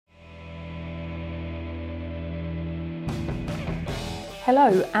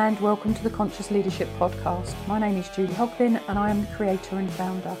Hello and welcome to the Conscious Leadership Podcast. My name is Julie Hogbin and I am the creator and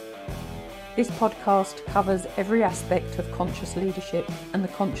founder. This podcast covers every aspect of conscious leadership and the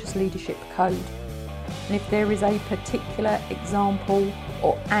Conscious Leadership Code. And if there is a particular example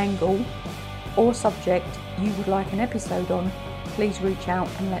or angle or subject you would like an episode on, please reach out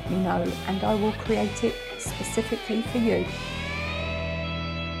and let me know and I will create it specifically for you.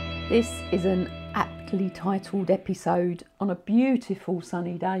 This is an aptly titled episode on a beautiful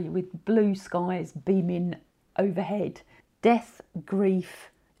sunny day with blue skies beaming overhead. Death,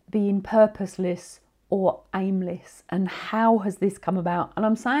 grief, being purposeless or aimless, and how has this come about? And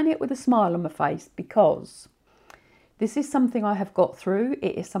I'm saying it with a smile on my face because this is something I have got through.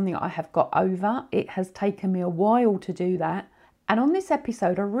 It is something I have got over. It has taken me a while to do that. And on this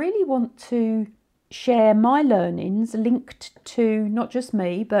episode, I really want to share my learnings linked to not just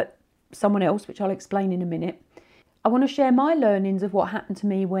me, but someone else, which I'll explain in a minute. I want to share my learnings of what happened to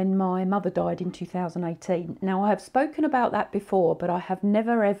me when my mother died in 2018. Now, I have spoken about that before, but I have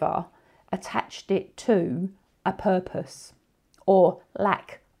never ever attached it to a purpose or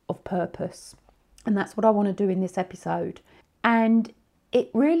lack of purpose. And that's what I want to do in this episode. And it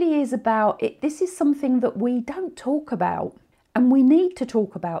really is about it. This is something that we don't talk about, and we need to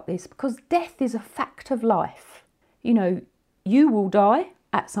talk about this because death is a fact of life. You know, you will die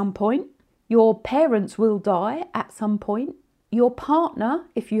at some point. Your parents will die at some point. Your partner,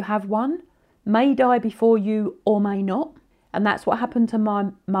 if you have one, may die before you or may not. And that's what happened to my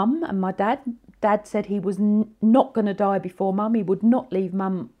mum and my dad. Dad said he was not going to die before mum. He would not leave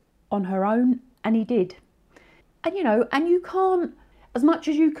mum on her own, and he did. And you know, and you can't, as much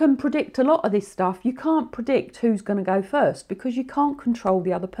as you can predict a lot of this stuff, you can't predict who's going to go first because you can't control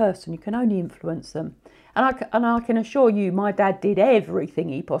the other person. You can only influence them. And I can assure you, my dad did everything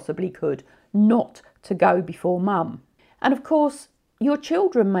he possibly could not to go before mum. And of course, your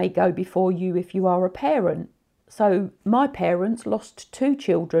children may go before you if you are a parent. So my parents lost 2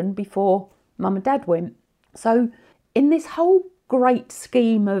 children before mum and dad went. So in this whole great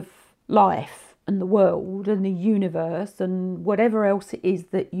scheme of life and the world and the universe and whatever else it is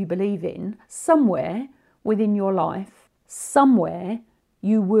that you believe in, somewhere within your life, somewhere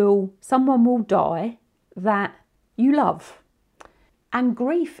someone will die that you love. And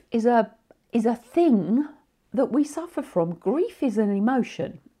grief is a thing that we suffer from. Grief is an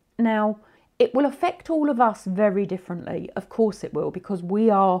emotion. Now, it will affect all of us very differently. Of course it will, because we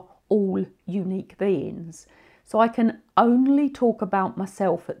are all unique beings. So I can only talk about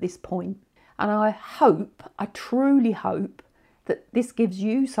myself at this point. And I truly hope that this gives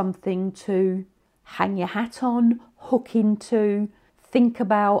you something to hang your hat on, hook into, think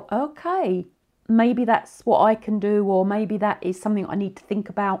about, okay, maybe that's what I can do, or maybe that is something I need to think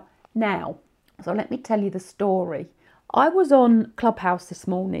about now. So let me tell you the story. I was on Clubhouse this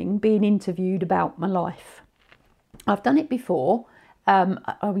morning being interviewed about my life. I've done it before. For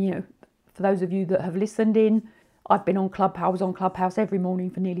those of you that have listened in, I've been on Clubhouse. I was on Clubhouse every morning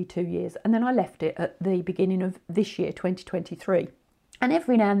for nearly 2 years. And then I left it at the beginning of this year, 2023. And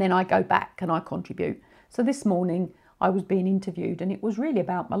every now and then I go back and I contribute. So this morning I was being interviewed and it was really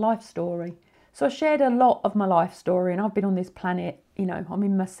about my life story. So I shared a lot of my life story, and I've been on this planet, I'm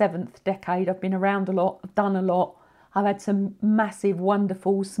in my 7th decade. I've been around a lot, I've done a lot. I've had some massive,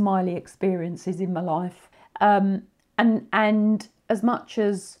 wonderful, smiley experiences in my life. And as much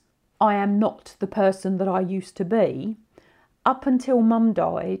as I am not the person that I used to be, up until mum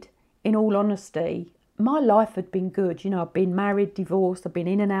died, in all honesty, my life had been good. I've been married, divorced, I've been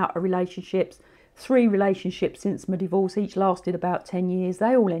in and out of relationships. 3 relationships since my divorce, each lasted about 10 years.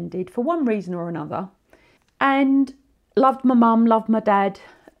 They all ended for one reason or another. And loved my mum, loved my dad.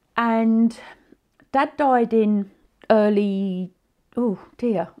 And dad died in Dad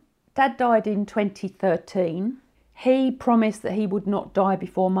died in 2013. He promised that he would not die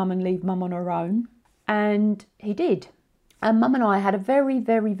before mum and leave mum on her own. And he did. And mum and I had a very,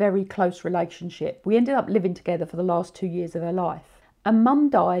 very, very close relationship. We ended up living together for the last 2 years of her life. And mum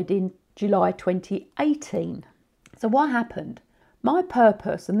died in July 2018. So what happened? My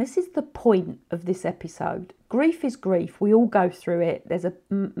purpose, and this is the point of this episode, grief is grief. We all go through it. There's a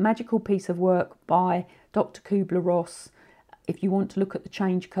magical piece of work by Dr. Kubler-Ross. If you want to look at the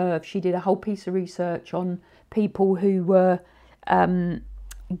change curve, she did a whole piece of research on people who were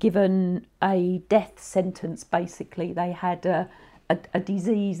given a death sentence, basically. They had a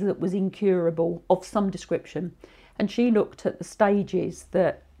disease that was incurable of some description. And she looked at the stages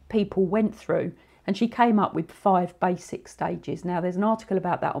that people went through, and she came up with 5 basic stages. Now, there's an article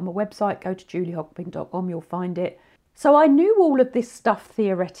about that on my website. Go to juliehogbin.com, you'll find it. So I knew all of this stuff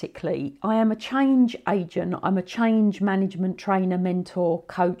theoretically. I am a change agent, I'm a change management trainer, mentor,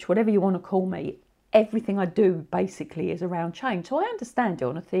 coach, whatever you want to call me. Everything I do basically is around change. So I understand it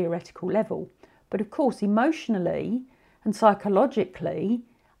on a theoretical level. But of course, emotionally and psychologically,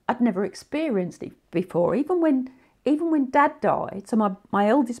 I'd never experienced it before. Even when Dad died, so my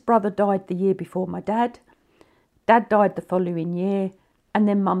eldest brother died the year before my dad. Dad died the following year, and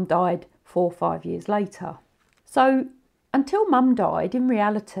then Mum died 4 or 5 years later. So until Mum died, in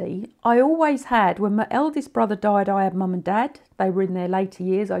reality, I always had, when my eldest brother died, I had Mum and Dad. They were in their later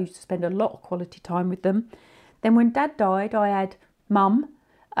years. I used to spend a lot of quality time with them. Then when Dad died, I had Mum.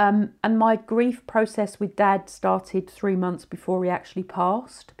 And my grief process with Dad started 3 months before he actually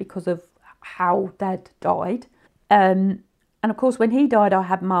passed because of how Dad died. And of course, when he died, I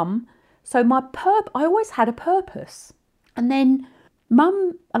had Mum. So I always had a purpose. And then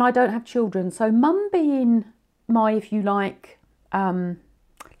Mum, and I don't have children, so Mum being my, if you like,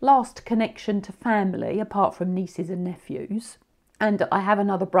 last connection to family, apart from nieces and nephews. And I have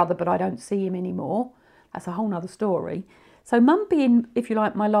another brother, but I don't see him anymore. That's a whole nother story. So Mum being, if you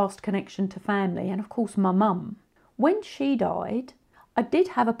like, my last connection to family, and of course my mum. When she died, I did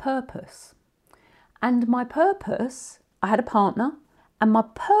have a purpose. And my purpose, I had a partner, and my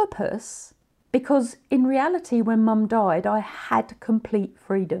purpose, because in reality when Mum died, I had complete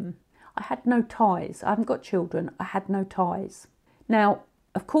freedom. I had no ties. I haven't got children. I had no ties. Now,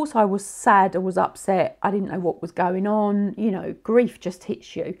 of course, I was sad. I was upset. I didn't know what was going on. You know, grief just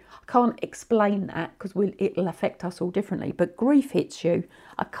hits you. I can't explain that because it'll affect us all differently. But grief hits you.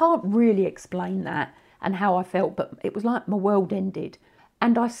 I can't really explain that and how I felt. But it was like my world ended.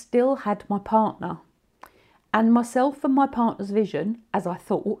 And I still had my partner. And myself and my partner's vision, as I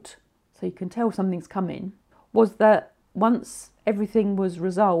thought, so you can tell something's coming, was that once everything was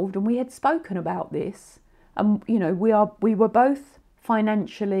resolved, and we had spoken about this, and you know, we were both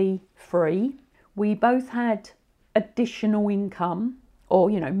financially free. We both had additional income, or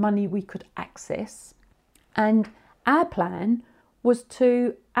you know, money we could access, and our plan was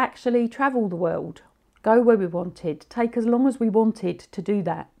to actually travel the world, go where we wanted, take as long as we wanted to do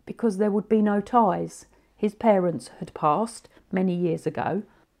that, because there would be no ties. His parents had passed many years ago.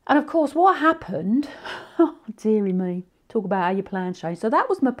 And of course, what happened, oh dearie me, talk about how your plans change. So that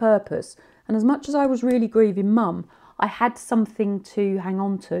was my purpose. And as much as I was really grieving Mum, I had something to hang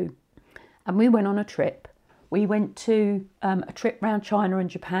on to. And we went on a trip. We went to a trip around China and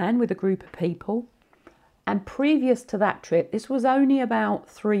Japan with a group of people. And previous to that trip, this was only about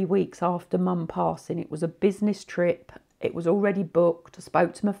 3 weeks after Mum passing. It was a business trip. It was already booked. I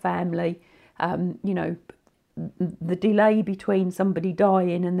spoke to my family. You know, the delay between somebody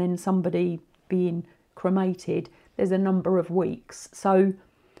dying and then somebody being cremated, there's a number of weeks. So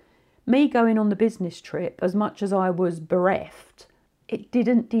me going on the business trip, as much as I was bereft, it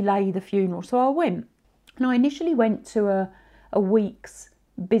didn't delay the funeral. So I went. And I initially went to a week's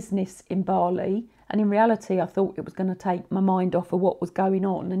business in Bali. And in reality, I thought it was going to take my mind off of what was going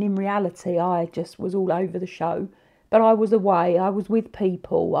on. And in reality, I just was all over the show. But I was away, I was with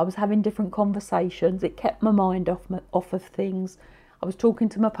people, I was having different conversations. It kept my mind off of things. I was talking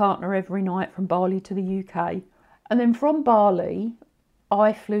to my partner every night from Bali to the UK. And then from Bali,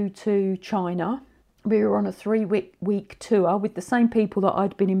 I flew to China. We were on a 3-week tour with the same people that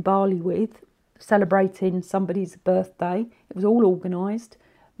I'd been in Bali with, celebrating somebody's birthday. It was all organised.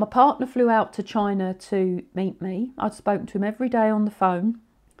 My partner flew out to China to meet me. I'd spoken to him every day on the phone.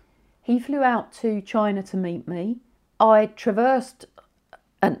 He flew out to China to meet me. I traversed,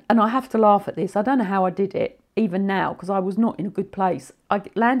 and I have to laugh at this, I don't know how I did it, even now, because I was not in a good place. I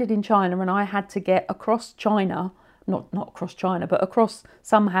landed in China and I had to get across China, not across China, but across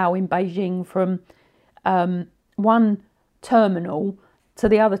somehow in Beijing from one terminal to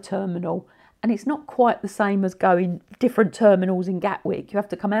the other terminal. And it's not quite the same as going different terminals in Gatwick. You have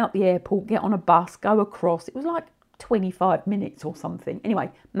to come out the airport, get on a bus, go across. It was like 25 minutes or something.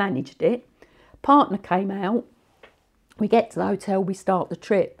 Anyway, managed it. Partner came out. We get to the hotel, we start the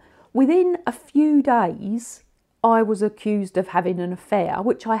trip. Within a few days, I was accused of having an affair,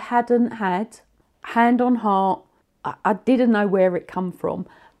 which I hadn't had. Hand on heart, I didn't know where it come from.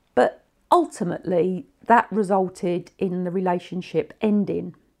 But ultimately, that resulted in the relationship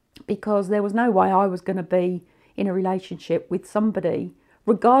ending, because there was no way I was going to be in a relationship with somebody,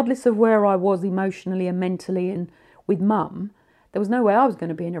 regardless of where I was emotionally and mentally and with Mum. There was no way I was going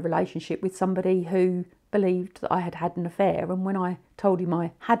to be in a relationship with somebody who believed that I had had an affair, and when I told him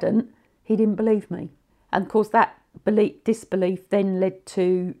I hadn't, he didn't believe me. And of course that disbelief then led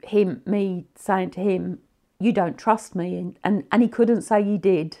to me saying to him, you don't trust me, and he couldn't say he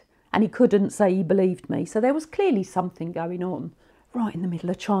did. and he couldn't say he believed me. So there was clearly something going on right in the middle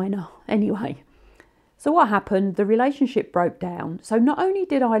of China. Anyway, so what happened? The relationship broke down. So not only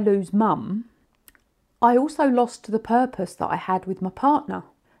did I lose mum, I also lost the purpose that I had with my partner.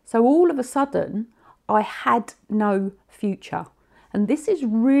 So all of a sudden, I had no future. And this is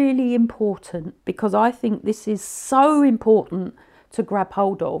really important, because I think this is so important to grab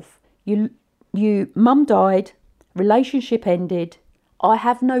hold of. Mum died, relationship ended, I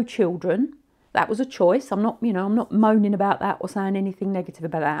have no children. That was a choice. I'm not moaning about that or saying anything negative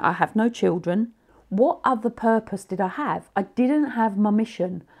about that. I have no children. What other purpose did I have? I didn't have my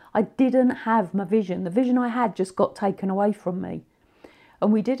mission. I didn't have my vision. The vision I had just got taken away from me.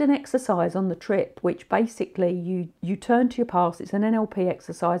 And we did an exercise on the trip, which basically you turn to your past. It's an NLP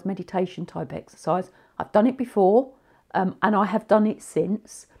exercise, meditation type exercise. I've done it before, and I have done it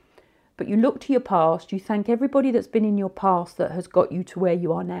since. But you look to your past, you thank everybody that's been in your past that has got you to where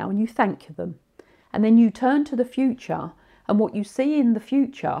you are now, and you thank them. And then you turn to the future, and what you see in the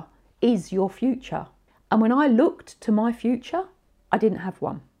future is your future. And when I looked to my future, I didn't have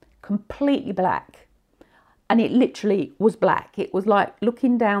one. Completely black. And it literally was black. It was like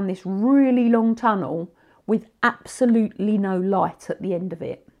looking down this really long tunnel with absolutely no light at the end of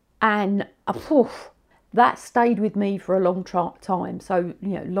it. And that stayed with me for a long time. So,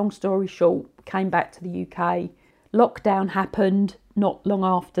 long story short, came back to the UK. Lockdown happened not long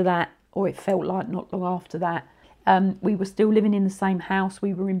after that, or it felt like not long after that. We were still living in the same house.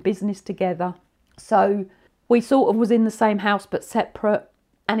 We were in business together. So we sort of was in the same house but separate.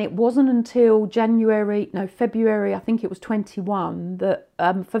 And it wasn't until February, I think it was 21, that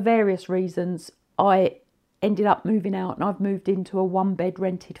for various reasons, I ended up moving out, and I've moved into a 1-bed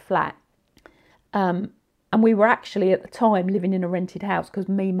rented flat. And we were actually at the time living in a rented house, because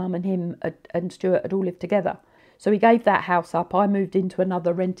me, mum and him and Stuart had all lived together. So he gave that house up. I moved into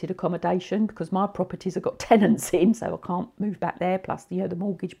another rented accommodation because my properties have got tenants in, so I can't move back there, plus the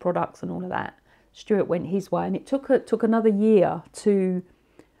mortgage products and all of that. Stuart went his way, and it took another year to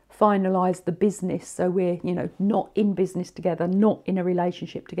finalise the business. So we're, not in business together, not in a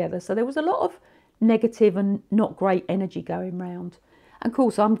relationship together. So there was a lot of negative and not great energy going round. And of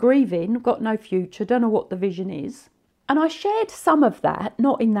course, I'm grieving, got no future, don't know what the vision is. And I shared some of that,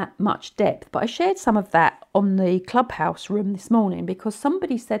 not in that much depth, but I shared some of that on the Clubhouse room this morning, because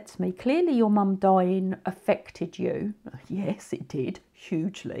somebody said to me, clearly your mum dying affected you. Yes, it did,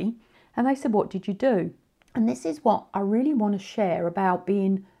 hugely. And they said, what did you do? And this is what I really want to share about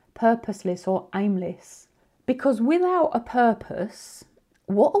being purposeless or aimless. Because without a purpose,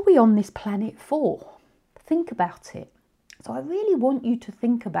 what are we on this planet for? Think about it. So I really want you to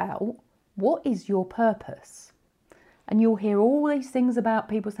think about, what is your purpose? And you'll hear all these things about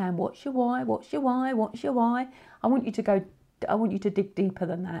people saying, what's your why? What's your why? What's your why? I want you to dig deeper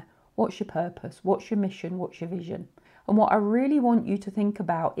than that. What's your purpose? What's your mission? What's your vision? And what I really want you to think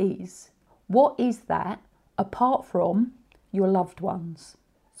about is, what is that apart from your loved ones?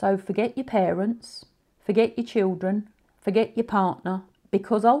 So forget your parents, forget your children, forget your partner,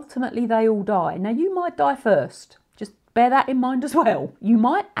 because ultimately they all die. Now, you might die first. Just bear that in mind as well. You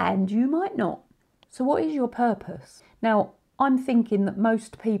might and you might not. So what is your purpose? Now, I'm thinking that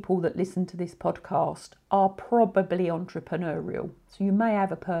most people that listen to this podcast are probably entrepreneurial. So you may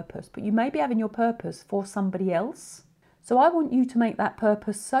have a purpose, but you may be having your purpose for somebody else. So I want you to make that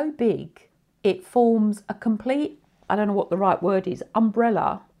purpose so big, it forms a complete, I don't know what the right word is,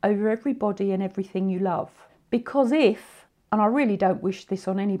 umbrella over everybody and everything you love. Because if, and I really don't wish this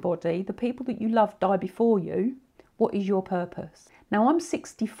on anybody, the people that you love die before you, what is your purpose? Now, I'm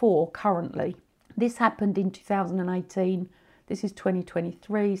 64 currently. This happened in 2018. This is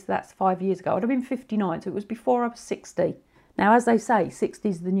 2023, so that's 5 years ago. I'd have been 59, so it was before I was 60. Now, as they say, 60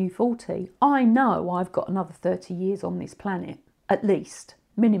 is the new 40. I know I've got another 30 years on this planet, at least,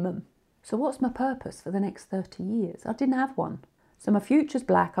 minimum. So what's my purpose for the next 30 years? I didn't have one. So my future's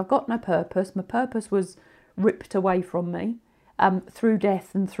black. I've got no purpose. My purpose was ripped away from me through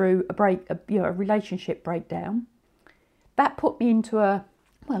death and through a relationship breakdown. That put me into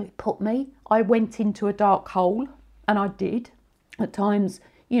I went into a dark hole, and I did. At times,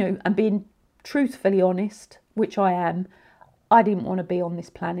 and being truthfully honest, which I am, I didn't want to be on this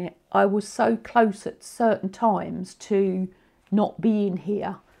planet. I was so close at certain times to not being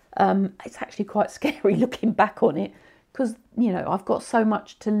here. It's actually quite scary looking back on it, because, I've got so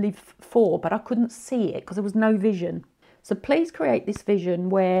much to live for, but I couldn't see it because there was no vision. So please create this vision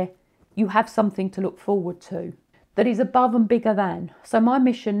where you have something to look forward to that is above and bigger than. So my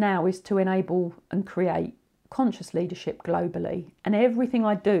mission now is to enable and create conscious leadership globally, and everything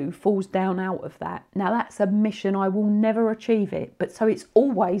I do falls down out of that. Now that's a mission, I will never achieve it, but so it's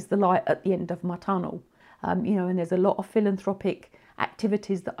always the light at the end of my tunnel. And there's a lot of philanthropic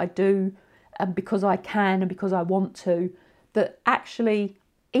activities that I do because I can and because I want to, that actually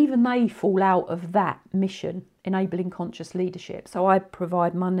even they fall out of that mission, enabling conscious leadership. So I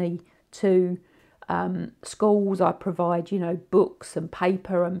provide money to schools, I provide, books and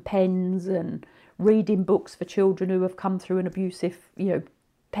paper and pens and reading books for children who have come through an abusive, their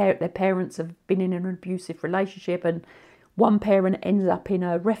parents have been in an abusive relationship and one parent ends up in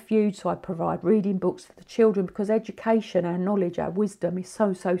a refuge. So I provide reading books for the children because education, our knowledge, our wisdom is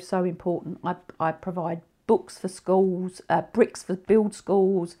so, so, so important. I provide books for schools, bricks for build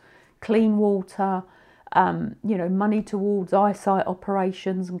schools, clean water, money towards eyesight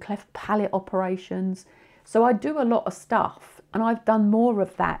operations and cleft palate operations. So I do a lot of stuff, and I've done more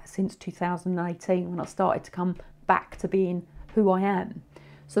of that since 2018 when I started to come back to being who I am.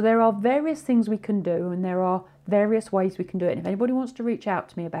 So there are various things we can do, and there are various ways we can do it. And if anybody wants to reach out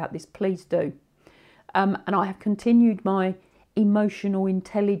to me about this, please do. And I have continued my emotional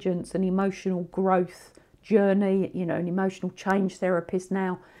intelligence and emotional growth journey, an emotional change therapist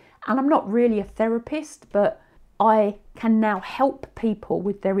now. And I'm not really a therapist, but I can now help people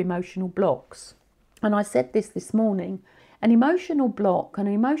with their emotional blocks. And I said this morning, an emotional block, an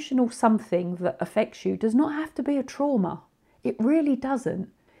emotional something that affects you does not have to be a trauma. It really doesn't.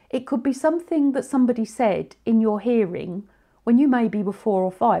 It could be something that somebody said in your hearing when you maybe were 4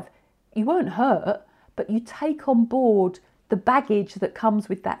 or 5. You weren't hurt, but you take on board the baggage that comes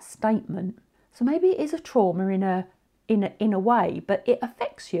with that statement. So maybe it is a trauma in a way, but it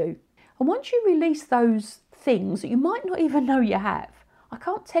affects you. And once you release those things that you might not even know you have, I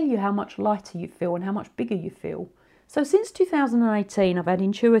can't tell you how much lighter you feel and how much bigger you feel. So since 2018, I've had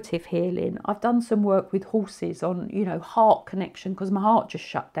intuitive healing. I've done some work with horses on, heart connection because my heart just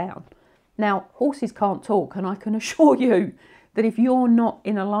shut down. Now, horses can't talk, and I can assure you that if you're not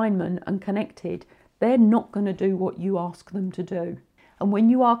in alignment and connected, they're not going to do what you ask them to do. And when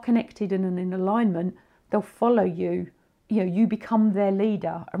you are connected and in alignment, they'll follow you. You become their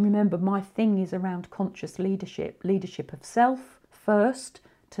leader. And remember, my thing is around conscious leadership of self first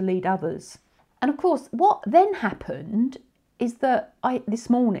to lead others. And of course, what then happened is that this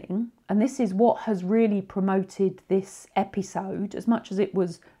morning, and this is what has really promoted this episode, as much as it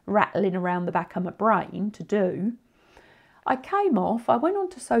was rattling around the back of my brain to do, I went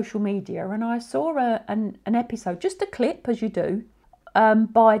onto social media and I saw an episode, just a clip as you do,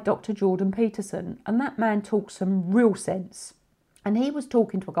 by Dr. Jordan Peterson, and that man talks some real sense. And he was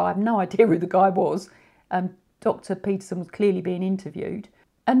talking to a guy, I have no idea who the guy was. Dr. Peterson was clearly being interviewed,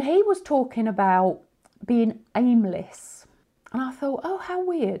 and he was talking about being aimless. And I thought, oh, how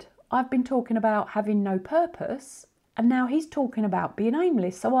weird. I've been talking about having no purpose, and now he's talking about being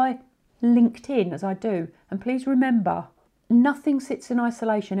aimless. So I linked in as I do. And please remember, nothing sits in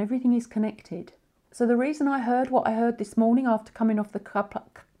isolation. Everything is connected. So the reason I heard what I heard this morning after coming off the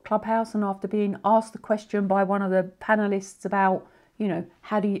clubhouse and after being asked the question by one of the panelists about,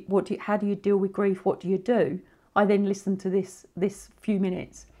 how do you deal with grief? What do you do? I then listened to this few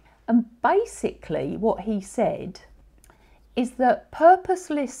minutes. And basically what he said is that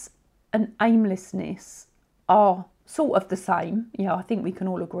purposeless and aimlessness are sort of the same. I think we can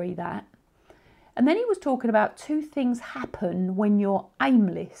all agree that. And then he was talking about two things happen when you're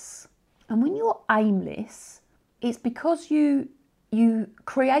aimless. And when you're aimless, it's because you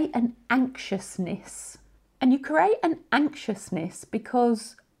create an anxiousness. And you create an anxiousness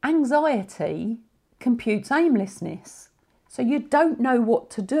because anxiety computes aimlessness. So you don't know what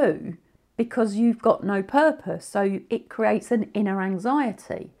to do because you've got no purpose. So it creates an inner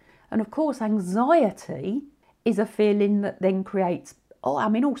anxiety. And of course, anxiety is a feeling that then creates,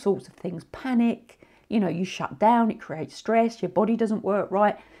 all sorts of things. Panic, you shut down, it creates stress, your body doesn't work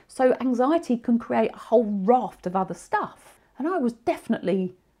right. So anxiety can create a whole raft of other stuff. And I was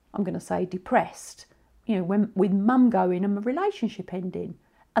definitely, I'm going to say, depressed, with mum going and my relationship ending.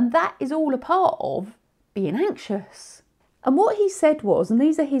 And that is all a part of being anxious. And what he said was, and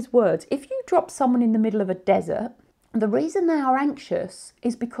these are his words, if you drop someone in the middle of a desert, the reason they are anxious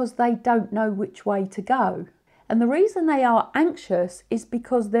is because they don't know which way to go. And the reason they are anxious is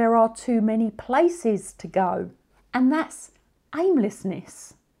because there are too many places to go. And that's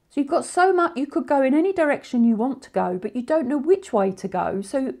aimlessness. So you've got so much, you could go in any direction you want to go, but you don't know which way to go.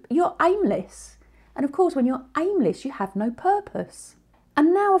 So you're aimless. And of course, when you're aimless, you have no purpose.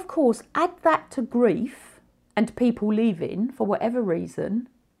 And now, of course, add that to grief and people leaving for whatever reason.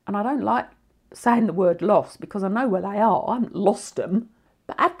 And I don't like saying the word loss because I know where they are. I haven't lost them.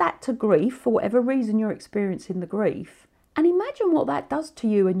 But add that to grief, for whatever reason you're experiencing the grief, and imagine what that does to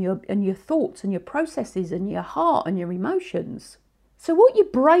you and your thoughts and your processes and your heart and your emotions. So what your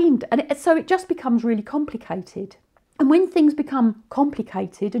brain, so it just becomes really complicated. And when things become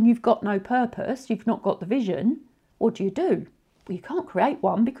complicated and you've got no purpose, you've not got the vision, what do? Well, you can't create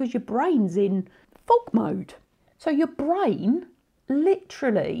one because your brain's in fog mode. So your brain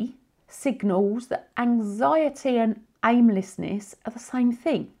literally signals that anxiety and aimlessness are the same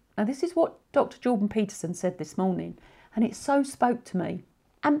thing. Now, this is what Dr. Jordan Peterson said this morning, and it so spoke to me.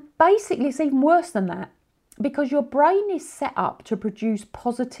 And basically, it's even worse than that, because your brain is set up to produce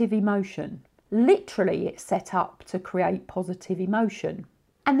positive emotion. Literally, it's set up to create positive emotion.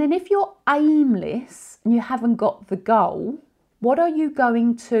 And then if you're aimless and you haven't got the goal, what are you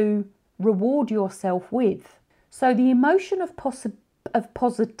going to reward yourself with? So the emotion of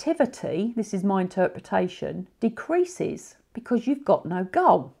positivity, this is my interpretation, decreases because you've got no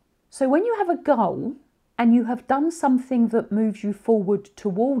goal. So when you have a goal and you have done something that moves you forward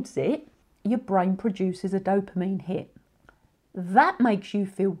towards it, your brain produces a dopamine hit. That makes you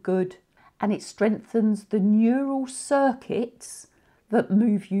feel good, and it strengthens the neural circuits that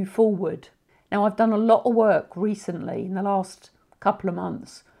move you forward. Now, I've done a lot of work recently in the last couple of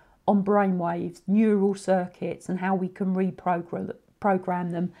months on brainwaves, neural circuits, and how we can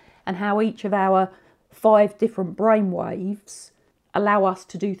reprogram them, and how each of our 5 different brainwaves allow us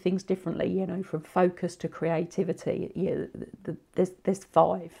to do things differently, you know, from focus to creativity. There's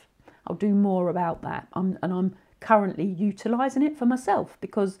 5. I'll do more about that. I'm currently utilising it for myself,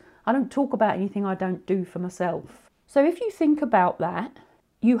 because I don't talk about anything I don't do for myself. So if you think about that,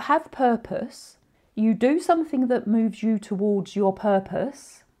 you have purpose, you do something that moves you towards your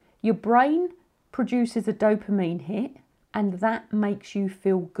purpose, your brain produces a dopamine hit, and that makes you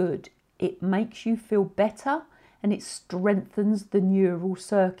feel good. It makes you feel better, and it strengthens the neural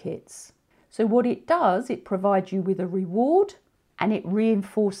circuits. So what it does, it provides you with a reward, and it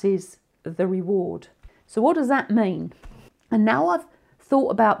reinforces the reward. So what does that mean? And now I've thought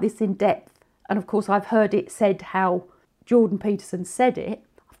about this in depth, and of course I've heard it said how Jordan Peterson said it.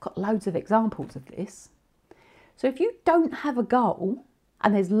 I've got loads of examples of this. So if you don't have a goal,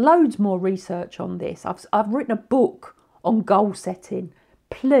 and there's loads more research on this, I've written a book on goal setting.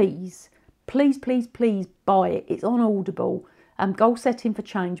 Please buy it. It's on Audible. Goal Setting for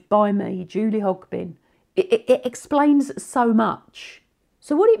Change by me, Julie Hogbin. It explains so much.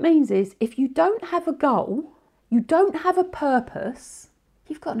 So what it means is, if you don't have a goal, you don't have a purpose,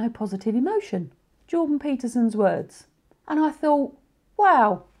 you've got no positive emotion. Jordan Peterson's words. And I thought,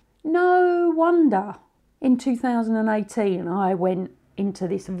 wow, no wonder in 2018 I went into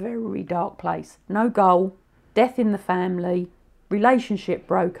this very dark place. No goal, death in the family, relationship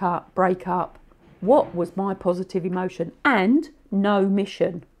breakup. What was my positive emotion? And no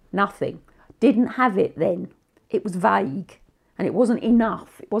mission, nothing. Didn't have it then. It was vague, and it wasn't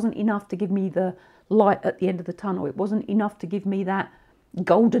enough. It wasn't enough to give me the light at the end of the tunnel. It wasn't enough to give me that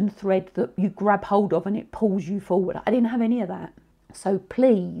golden thread that you grab hold of and it pulls you forward. I didn't have any of that. So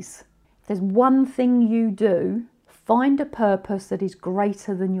please, if there's one thing you do, find a purpose that is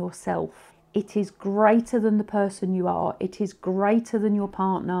greater than yourself. It is greater than the person you are. It is greater than your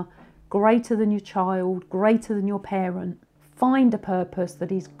partner, greater than your child, greater than your parent. Find a purpose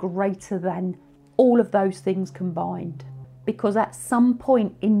that is greater than all of those things combined. Because at some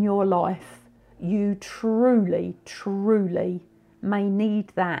point in your life, you truly may need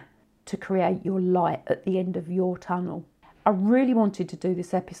that to create your light at the end of your tunnel. I really wanted to do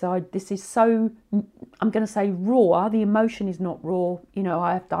this episode. This is so, I'm going to say raw. The emotion is not raw. You know,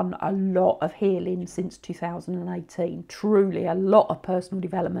 I have done a lot of healing since 2018. Truly a lot of personal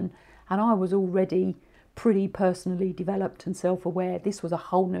development. And I was already pretty personally developed and self-aware. This was a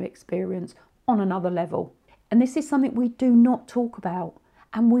whole new experience on another level. And this is something we do not talk about.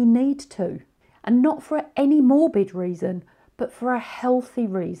 And we need to. And not for any morbid reason, but for a healthy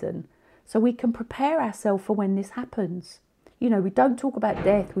reason. So we can prepare ourselves for when this happens. You know, we don't talk about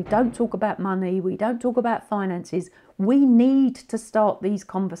death, we don't talk about money, we don't talk about finances. We need to start these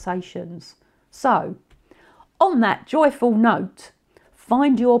conversations. So, on that joyful note,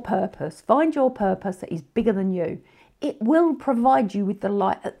 find your purpose. Find your purpose that is bigger than you. It will provide you with the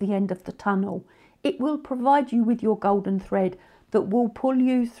light at the end of the tunnel. It will provide you with your golden thread that will pull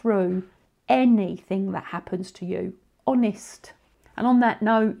you through anything that happens to you. Honest. And on that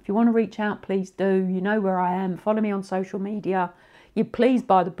note, if you want to reach out, please do. You know where I am. Follow me on social media. You please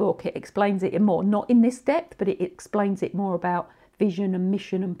buy the book. It explains it in more, not in this depth, but it explains it more about vision and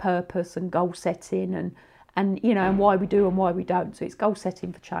mission and purpose and goal setting and you know, and why we do and why we don't. So it's Goal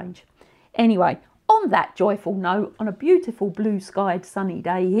Setting for Change. Anyway, on that joyful note, on a beautiful blue-skied sunny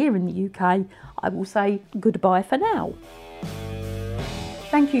day here in the UK, I will say goodbye for now.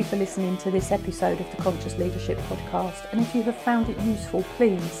 Thank you for listening to this episode of the Conscious Leadership Podcast, and if you have found it useful,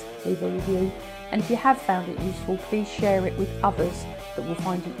 please leave a review, and if you have found it useful, please share it with others that will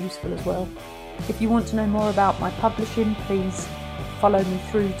find it useful as well. If you want to know more about my publishing, please follow me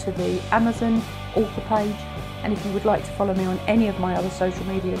through to the Amazon author page, and if you would like to follow me on any of my other social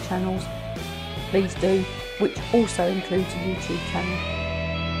media channels, please do, which also includes a YouTube channel.